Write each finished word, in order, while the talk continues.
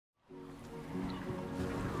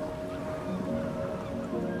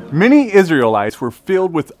Many Israelites were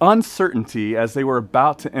filled with uncertainty as they were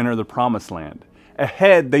about to enter the Promised Land.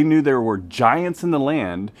 Ahead, they knew there were giants in the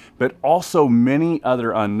land, but also many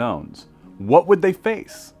other unknowns. What would they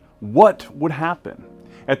face? What would happen?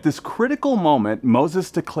 At this critical moment,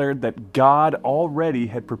 Moses declared that God already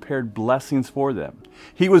had prepared blessings for them.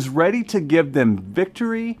 He was ready to give them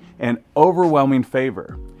victory and overwhelming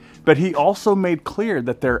favor. But he also made clear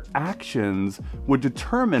that their actions would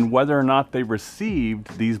determine whether or not they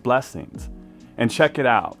received these blessings. And check it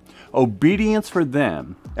out. Obedience for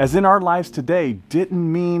them, as in our lives today,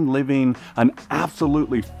 didn't mean living an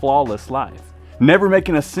absolutely flawless life, never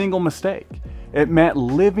making a single mistake. It meant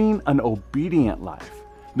living an obedient life.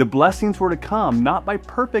 The blessings were to come not by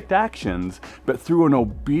perfect actions, but through an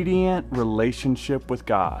obedient relationship with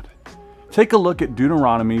God. Take a look at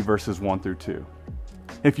Deuteronomy verses 1 through 2.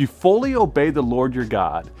 If you fully obey the Lord your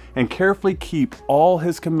God and carefully keep all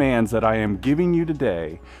his commands that I am giving you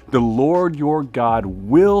today, the Lord your God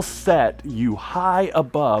will set you high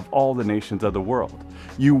above all the nations of the world.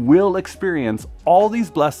 You will experience all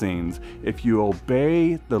these blessings if you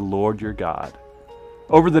obey the Lord your God.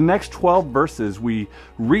 Over the next 12 verses, we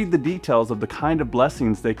read the details of the kind of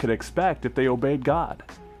blessings they could expect if they obeyed God.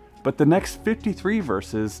 But the next 53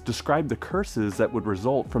 verses describe the curses that would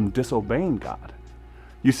result from disobeying God.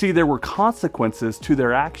 You see, there were consequences to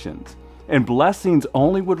their actions, and blessings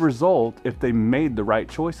only would result if they made the right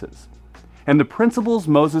choices. And the principles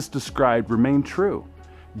Moses described remain true.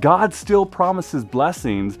 God still promises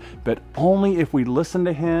blessings, but only if we listen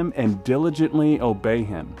to him and diligently obey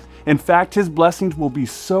him. In fact, his blessings will be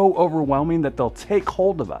so overwhelming that they'll take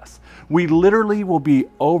hold of us. We literally will be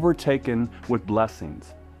overtaken with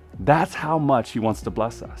blessings. That's how much he wants to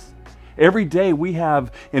bless us. Every day we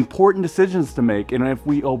have important decisions to make, and if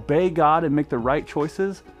we obey God and make the right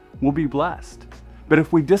choices, we'll be blessed. But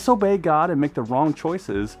if we disobey God and make the wrong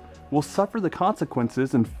choices, we'll suffer the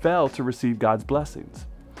consequences and fail to receive God's blessings.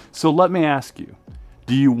 So let me ask you,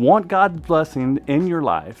 do you want God's blessing in your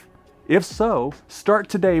life? If so, start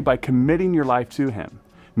today by committing your life to him.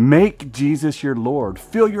 Make Jesus your Lord.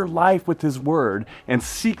 Fill your life with his word and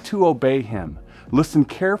seek to obey him. Listen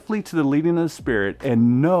carefully to the leading of the Spirit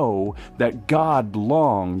and know that God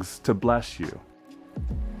longs to bless you.